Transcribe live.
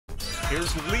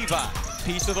Here's Levi,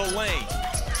 piece of the lane.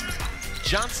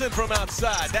 Johnson from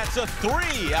outside. That's a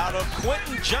three out of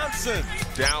Quentin Johnson.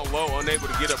 Down low, unable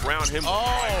to get around him.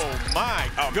 Oh my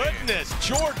goodness. Man.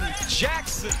 Jordan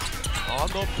Jackson on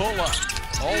the pull-up.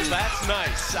 Oh, that's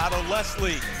nice. Out of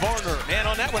Lesley Varner. Man,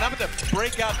 on that one, I'm going to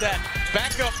break out that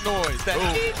backup noise. That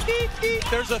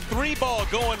There's a three ball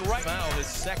going right. Foul his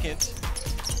second.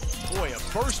 Boy, a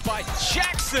burst by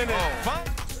Jackson.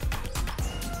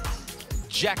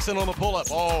 Jackson on the pull-up.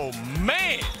 Oh,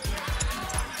 man.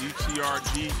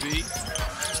 UTRGV.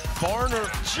 Varner,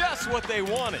 just what they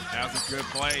wanted. That was a good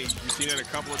play. You've seen it a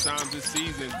couple of times this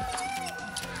season.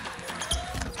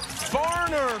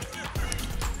 Varner.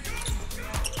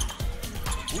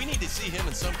 We need to see him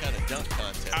in some kind of dunk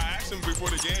contest. I asked him before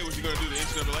the game, was he going to do the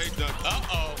NCAA dunk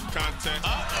contest?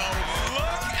 Look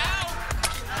out!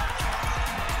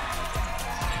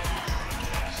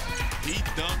 He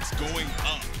dunks going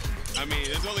up. I mean,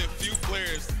 there's only a few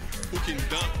players who can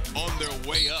dunk on their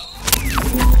way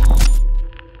up.